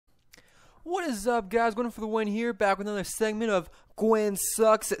What is up, guys? Going for the win here, back with another segment of Gwinn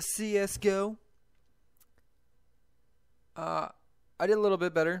Sucks at CSGO. I did a little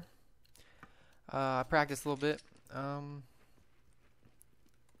bit better. I practiced a little bit.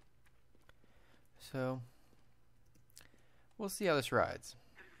 So, we'll see how this rides.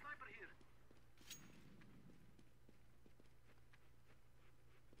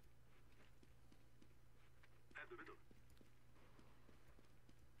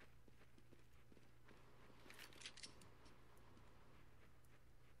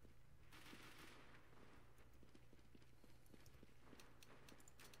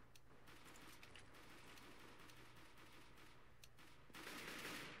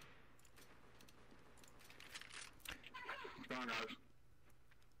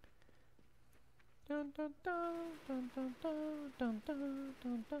 Dun, dun, dun, dun, dun, dun, dun, dun,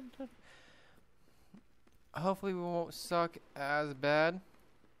 dun, dun, dun. Hopefully we won't suck as bad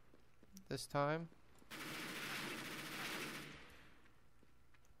this time.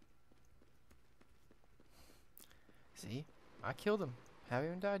 See? I killed him. Haven't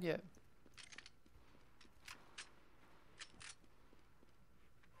even died yet.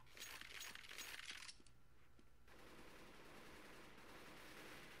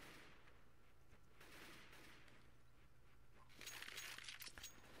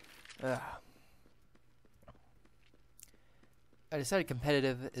 I decided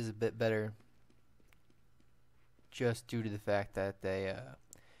competitive is a bit better just due to the fact that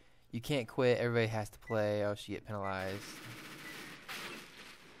you can't quit, everybody has to play, else you get penalized.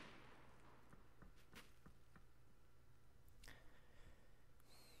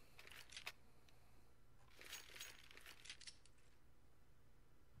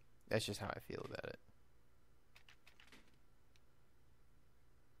 That's just how I feel about it.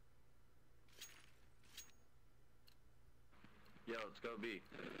 Yo, let's go B.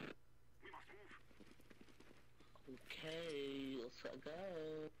 Okay, let's go.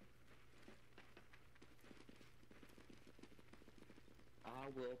 I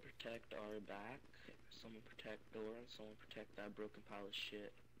will protect our back. Someone protect door and someone protect that broken pile of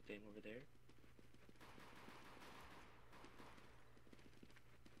shit thing over there.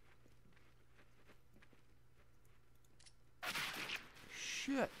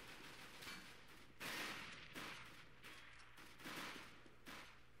 Shit.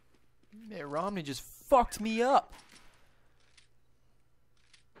 Mitt Romney just fucked me up.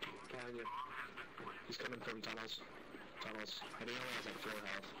 He's coming from tunnels. Tunnels. And he only has like 4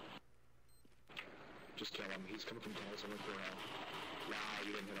 health. Just kill him. He's coming from tunnels, only 4 health. Wow,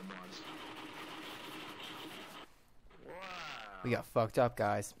 you didn't hit him once. Wow. We got fucked up,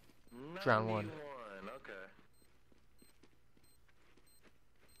 guys. Round 1. Okay.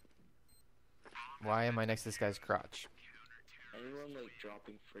 Why am I next to this guy's crotch? Anyone like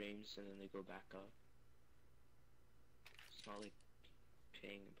dropping frames and then they go back up? It's not like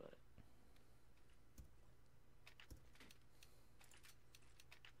ping, but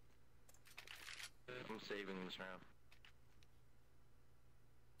I'm saving this round.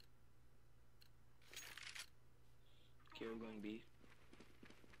 okay, we're going B.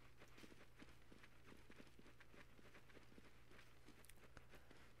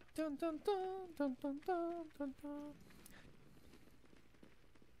 Dun dun dun dun dun dun dun dun.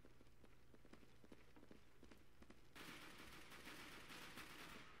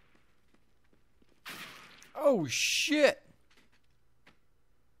 Oh shit!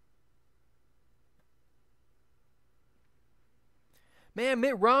 Man,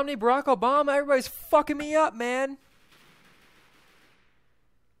 Mitt Romney, Barack Obama, everybody's fucking me up, man.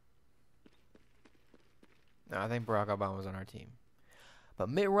 No, I think Barack Obama was on our team. But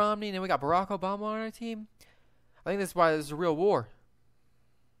Mitt Romney, and then we got Barack Obama on our team. I think that's why there's a real war.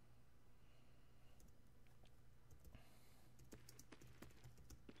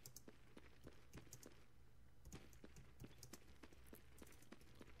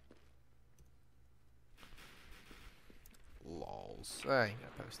 Lols. I ain't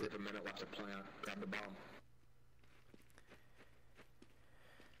gonna post it. With a minute left to plant. Grab the bomb.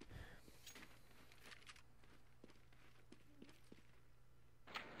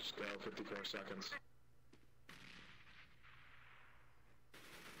 Just go, 54 seconds.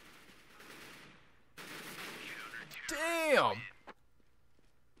 Damn!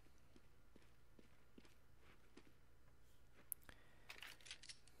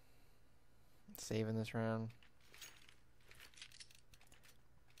 Saving this round.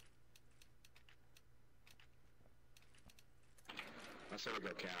 I say we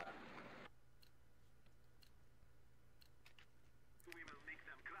go cat.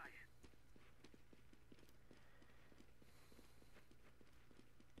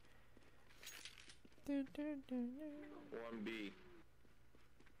 1B.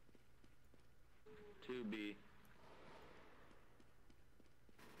 2B.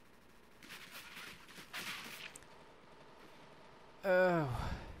 Oh,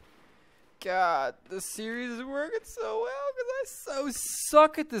 God, the series is working so well because I so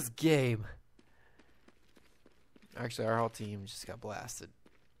suck at this game. Actually, our whole team just got blasted.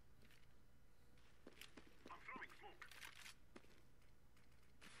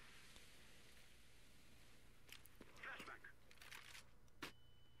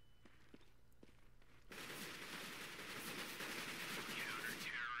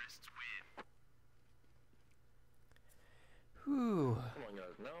 Whew. Come on,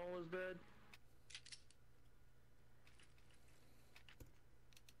 guys. No one was dead.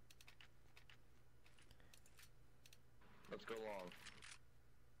 Let's go long.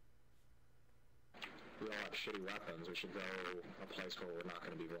 We all have shitty weapons. We should go a place where we're not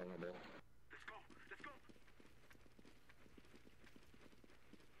going to be vulnerable.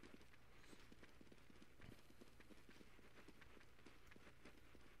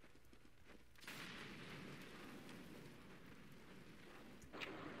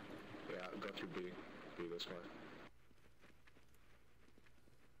 Yeah, go through B. B this way.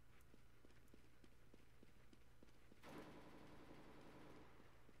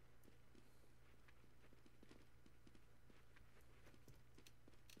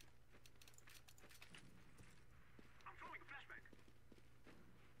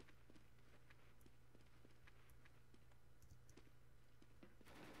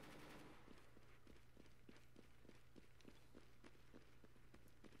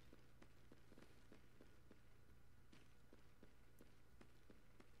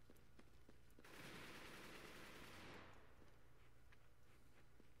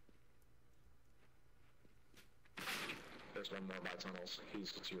 There's one more by tunnels.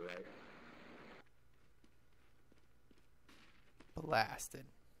 He's to your right. Blasted.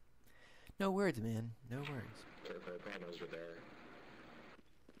 No words, man. No words. Careful, God knows you're there.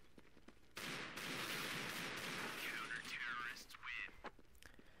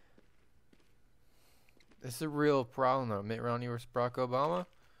 This is a real problem, though. Mitt Romney versus Barack Obama.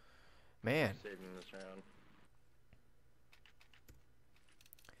 Man. Saving this round.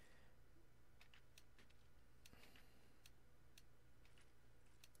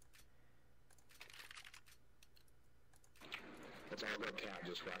 Let's all go cab,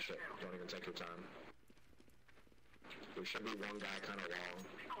 just rush it. Don't even take your time. There should be one guy kind of long.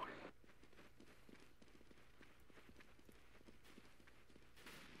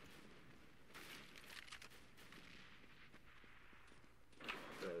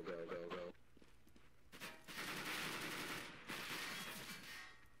 Go, go, go, go.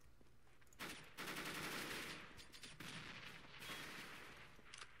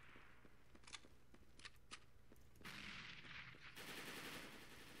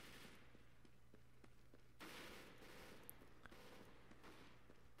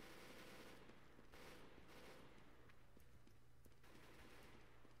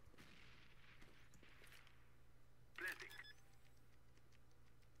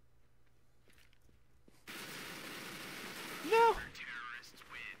 No.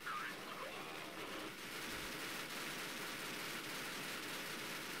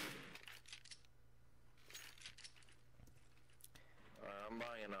 I'm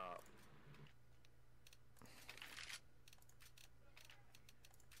buying up.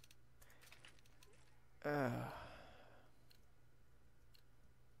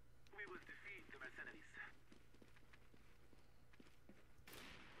 We will defeat the mercenaries.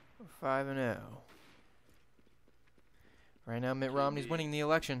 5-0. Right now, Mitt Romney's winning the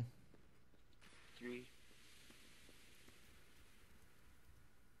election. 3.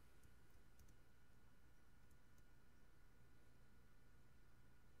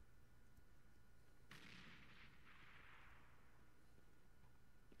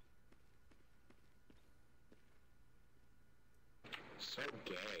 So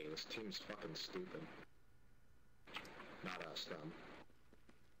gay. This team's fucking stupid. Not us, them.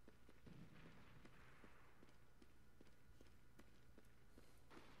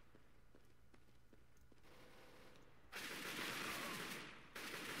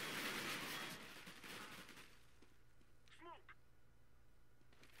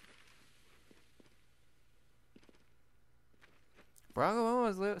 Barack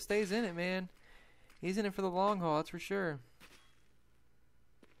Obama stays in it, man. He's in it for the long haul, that's for sure.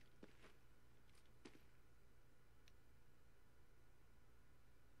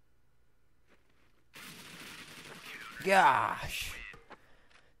 Gosh.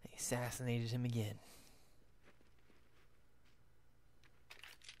 They assassinated him again. .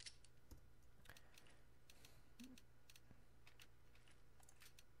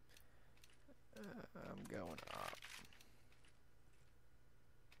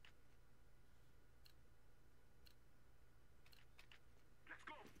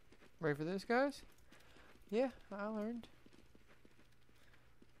 Ready for this, guys? Yeah, I learned.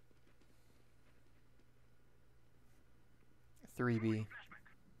 Three B.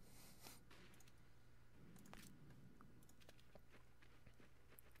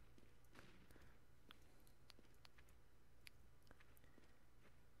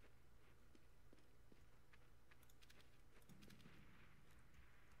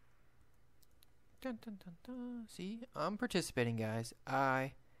 Dun, dun, dun, dun. See, I'm participating, guys.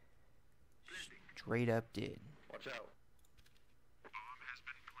 I straight up did. Watch out.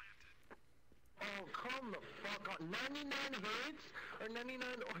 Oh, come the fuck on. 99 hits? Or 99...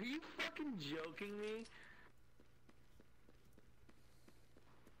 Are you fucking joking me?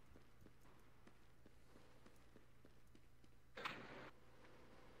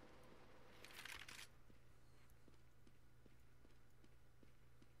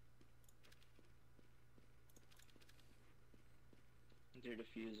 They're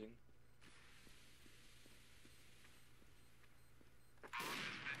defusing.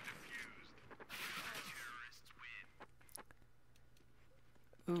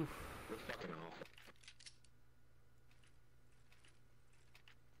 Oof. We're fucking awful.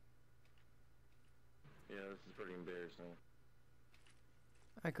 Yeah, this is pretty embarrassing.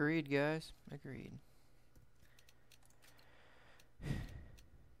 Agreed, guys. Agreed.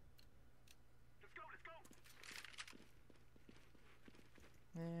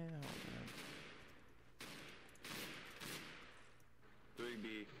 Yeah, hold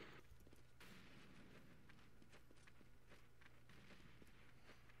 3B.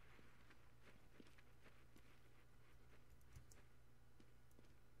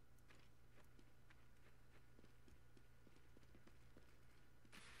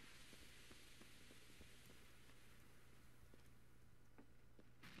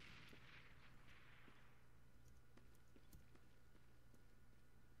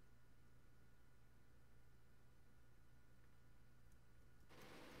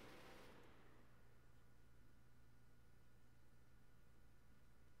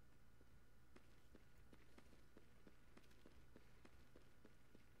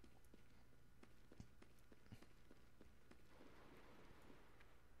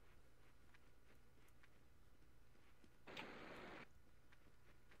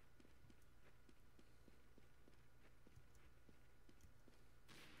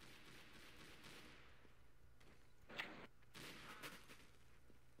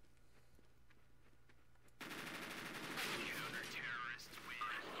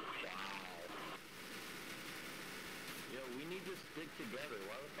 Yo, we need to stick together.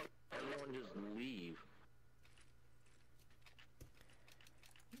 Why the fuck does everyone just leave?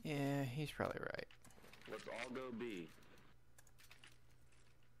 Yeah, he's probably right. Let's all go B.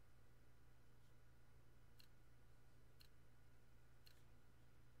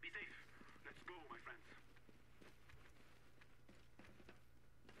 Be safe. Let's go, my friends.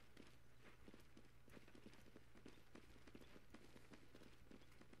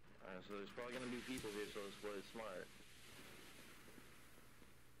 Alright, so there's probably gonna be people here, so let's play it smart.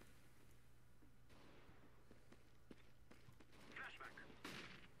 Flashback.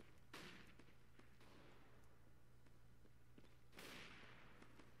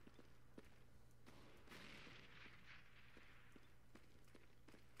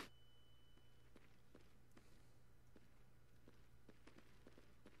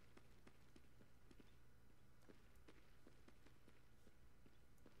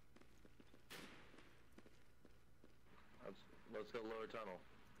 Let's go lower tunnel.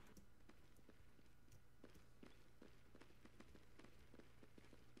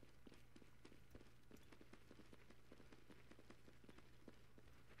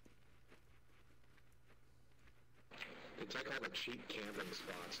 They take all the cheap camping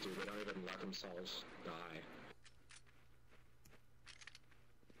spots, dude. They don't even let themselves die.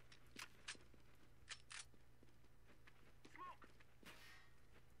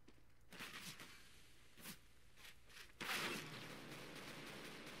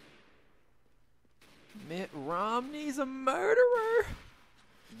 Mitt Romney's a murderer.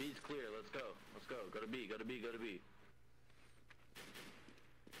 B's clear. Let's go. Let's go. Go to B. Go to B. Go to B.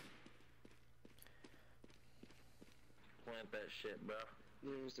 Plant that shit, bro.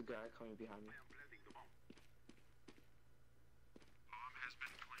 There's a guy coming behind me. I am planting the bomb. Bomb has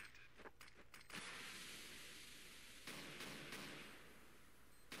been planted.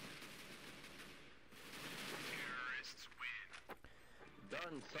 Terrorists win.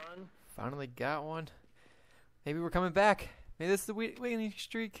 Done, son. Finally got one. Maybe we're coming back. Maybe this is the winning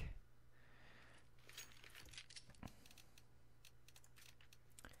streak.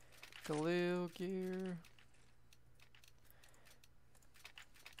 Galil gear.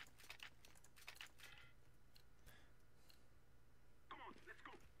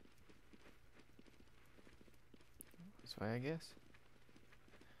 This way, I guess.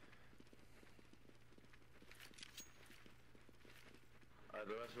 Alright,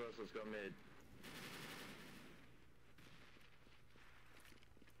 the rest of us, let's go mid.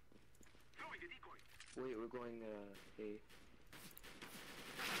 Throwing a decoy. Wait, we're going, A.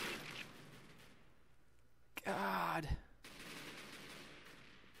 God.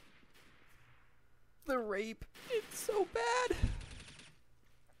 The rape. It's so bad.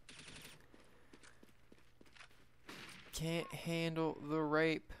 Can't handle the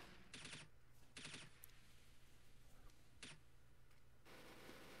rape.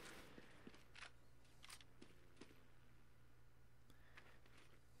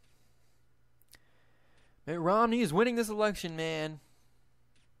 Mitt Romney is winning this election, man.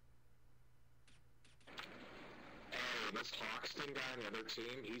 Hey, this Hoxton guy on the other team,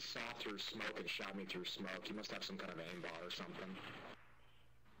 he saw through smoke and shot me through smoke. He must have some kind of aimbot or something.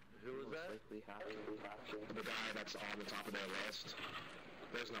 Who was that? Likely have The guy that's on the top of their list,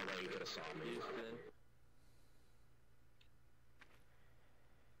 there's no way he could have saw me. Houston.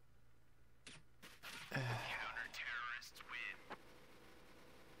 Counter-terrorists win.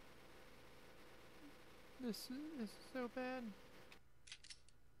 This is so bad.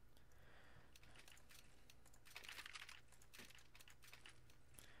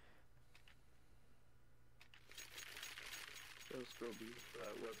 Let's go B.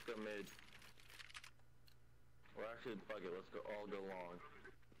 Alright, let's go mid. Or actually, fuck it, let's go all go long.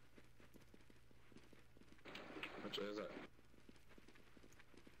 Which is it?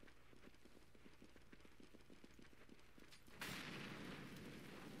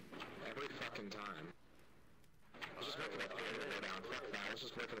 Every fucking time. Let's just wait for that fire to go down. Fuck that, let's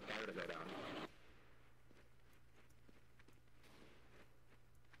just wait for the fire to go down.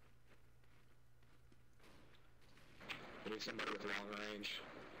 We need somebody with long range.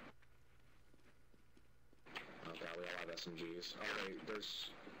 Okay, we all have SMGs. Oh wait, there's...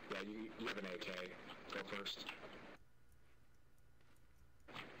 Yeah, you have an AK. Go first.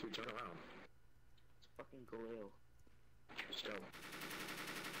 Dude, turn around. Let's fucking go A. Just go.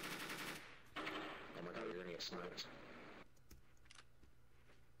 Oh my god, you're gonna get sniped.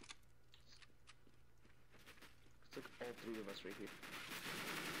 It's like all three of us right here.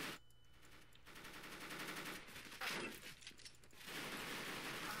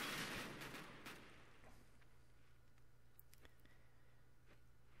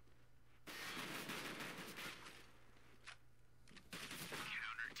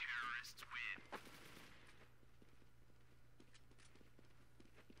 Counter-terrorists win.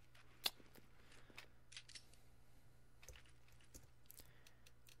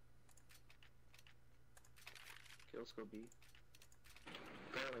 Okay, let's go B.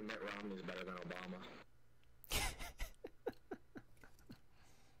 Apparently Mitt Romney's better than Obama.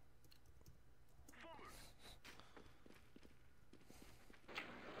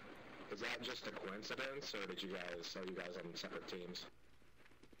 Is that just a coincidence, or did you guys, are you guys on separate teams?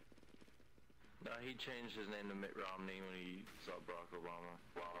 No, he changed his name to Mitt Romney when he saw Barack Obama.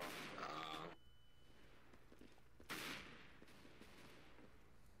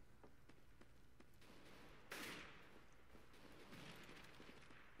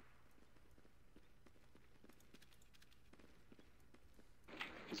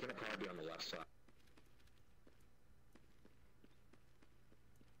 He's gonna probably be on the left side.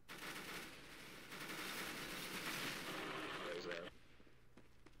 Oh, he's there.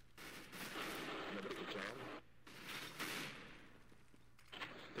 Nobody can kill him.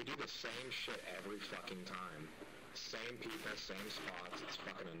 They do the same shit every fucking time. Same people, same spots. It's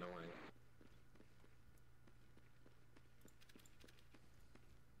fucking annoying.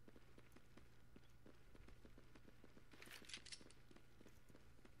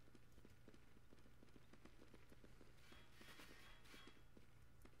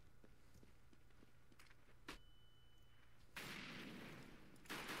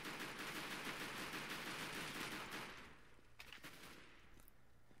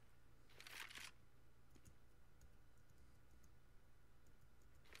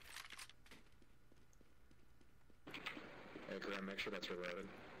 Hey, Graham, make sure that's reloaded.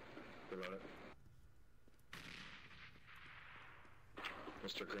 Reload it.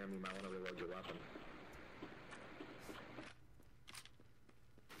 Mr. Graham, you might want to reload your weapon.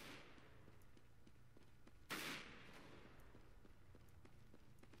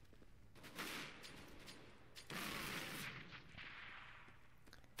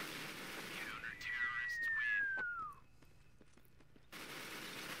 Counter-terrorists win.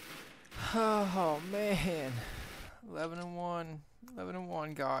 Oh man. 11-1.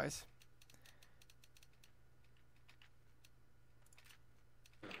 11-1, guys.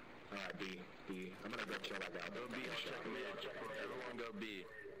 Alright, B. B B. I'm gonna go kill that guy. Go B, I'll check mid. Everyone go B.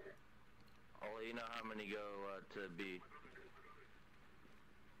 I'll let you know how many go to B.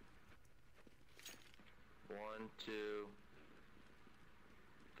 1, 2,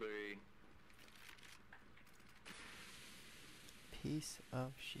 3. Piece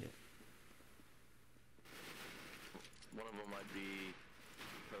of shit. One of them might be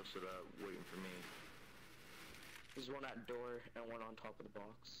posted up waiting for me. There's one at door and one on top of the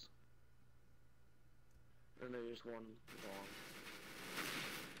box. And there's one long.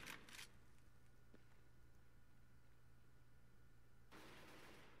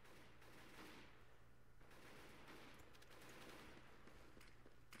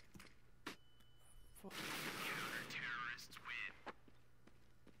 Counter-terrorists win.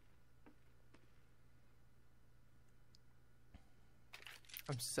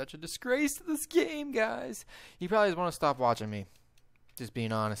 I'm such a disgrace to this game, guys. You probably just want to stop watching me. Just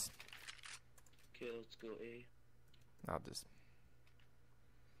being honest. Okay, let's go A. I'll just.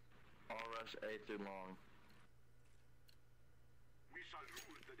 I'll rush A through long. We shall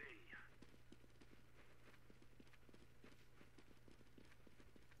rule the day.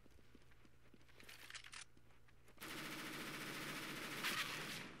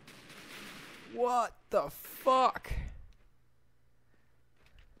 What the fuck?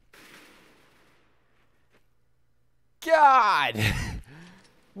 God!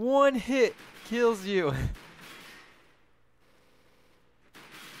 One hit kills you.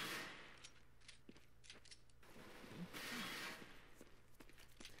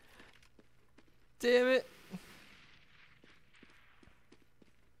 Damn it.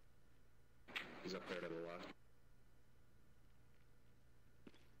 He's up there to the left.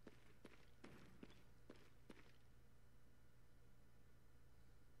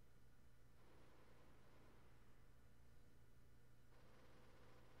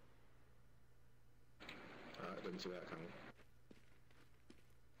 I didn't see that coming.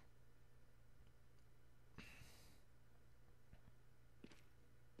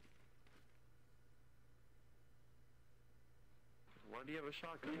 Why do you have a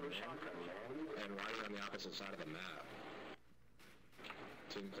shotgun? And why are you on the opposite side of the map?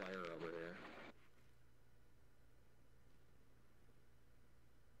 Team player over here.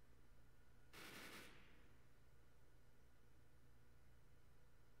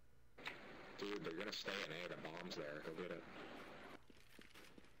 Dude, they're gonna stay in A. The bomb's there. Go get it.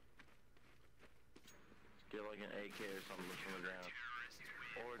 Get like an AK or something from the ground.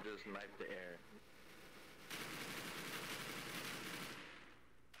 Or just knife the air.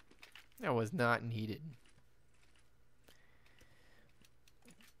 That was not needed.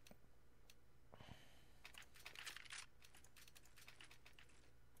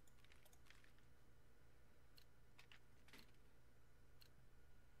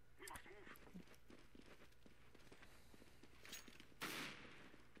 We must move.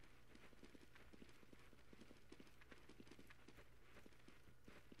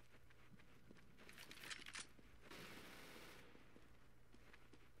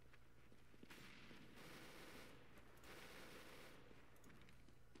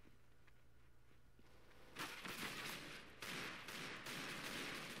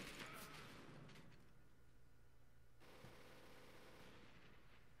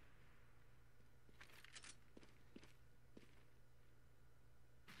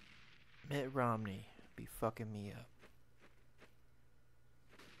 Mitt Romney be fucking me up.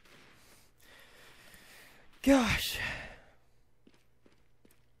 Gosh.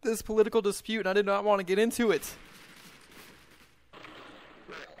 This political dispute, and I did not want to get into it.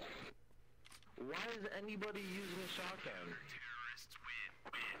 Why is anybody using a shotgun? Terrorists win.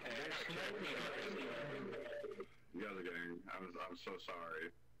 They're sniping. You guys are getting. I'm so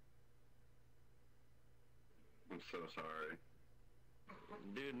sorry. I'm so sorry.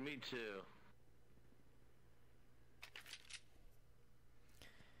 Dude, me too.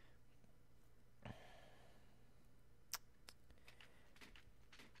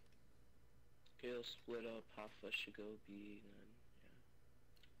 Okay, let's split up. Half of us should go B, and then,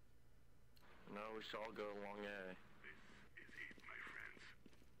 yeah. No, we should all go along A. This is it, my friends.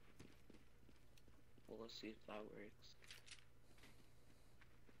 Well, let's see if that works.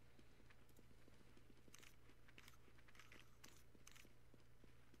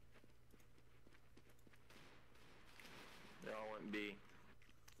 They all went B.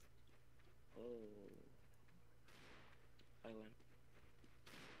 Oh. I went.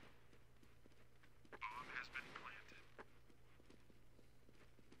 Bomb has been planted.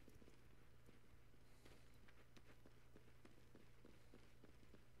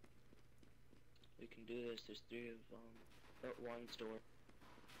 We can do this. There's 3 of them. But one's door.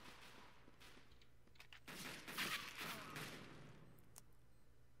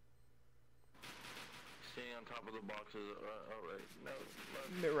 top of the boxes. Alright, no.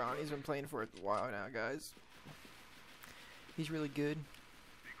 Mitt Romney's been playing for a while now, guys. He's really good.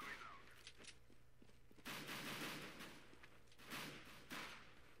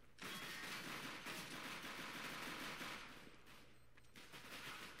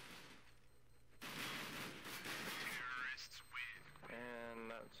 Terrorists win. And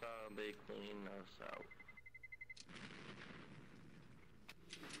that's how they clean us out.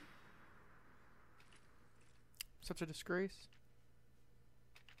 Such a disgrace.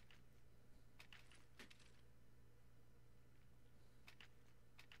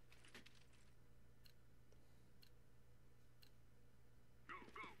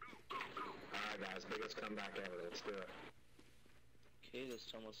 Alright guys, biggest comeback ever. Let's do it. Okay, this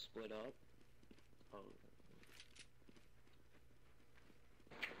almost split up. Oh,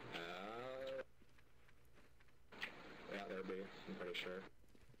 Yeah, there'll be. I'm pretty sure.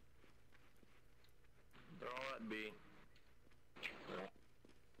 They're all at B.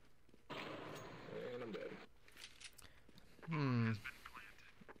 And I'm dead.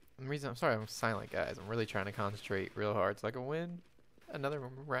 The reason I'm sorry I'm silent, guys. I'm really trying to concentrate real hard so I can win another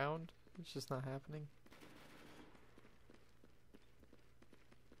round. It's just not happening.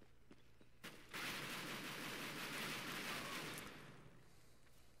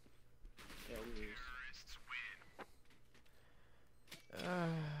 yeah, we lose. Terrorists win.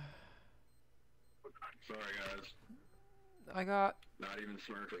 Sorry, guys. I got. Not even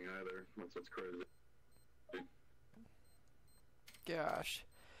smurfing either. That's crazy. Gosh.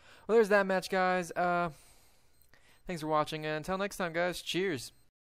 Well, there's that match, guys. Thanks for watching, and until next time, guys. Cheers.